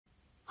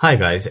Hi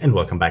guys, and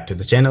welcome back to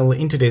the channel.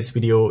 In today's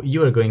video,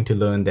 you are going to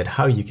learn that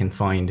how you can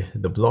find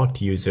the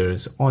blocked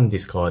users on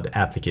Discord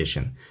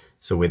application.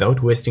 So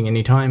without wasting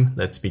any time,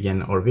 let's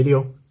begin our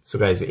video. So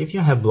guys, if you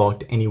have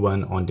blocked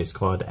anyone on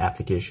Discord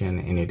application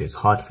and it is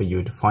hard for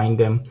you to find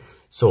them,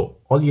 so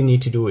all you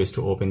need to do is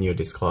to open your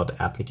Discord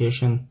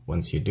application.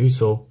 Once you do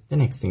so, the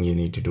next thing you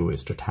need to do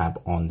is to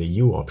tap on the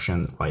U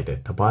option right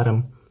at the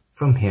bottom.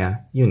 From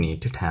here, you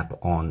need to tap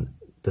on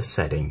the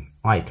setting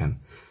icon.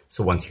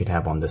 So once you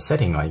tap on the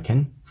setting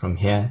icon, from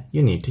here,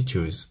 you need to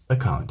choose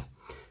account.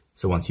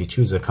 So once you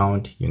choose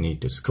account, you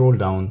need to scroll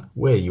down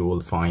where you will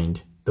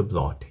find the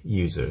blocked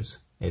users.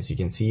 As you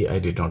can see, I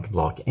did not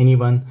block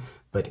anyone,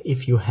 but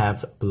if you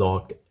have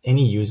blocked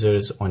any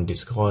users on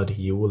Discord,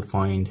 you will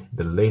find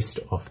the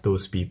list of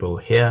those people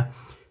here.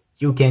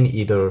 You can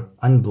either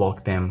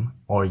unblock them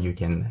or you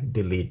can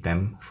delete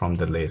them from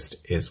the list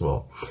as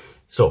well.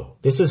 So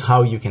this is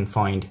how you can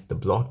find the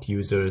blocked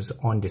users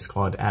on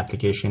Discord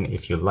application.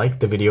 If you liked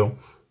the video,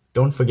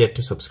 don't forget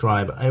to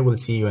subscribe. I will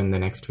see you in the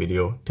next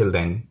video. Till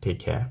then, take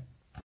care.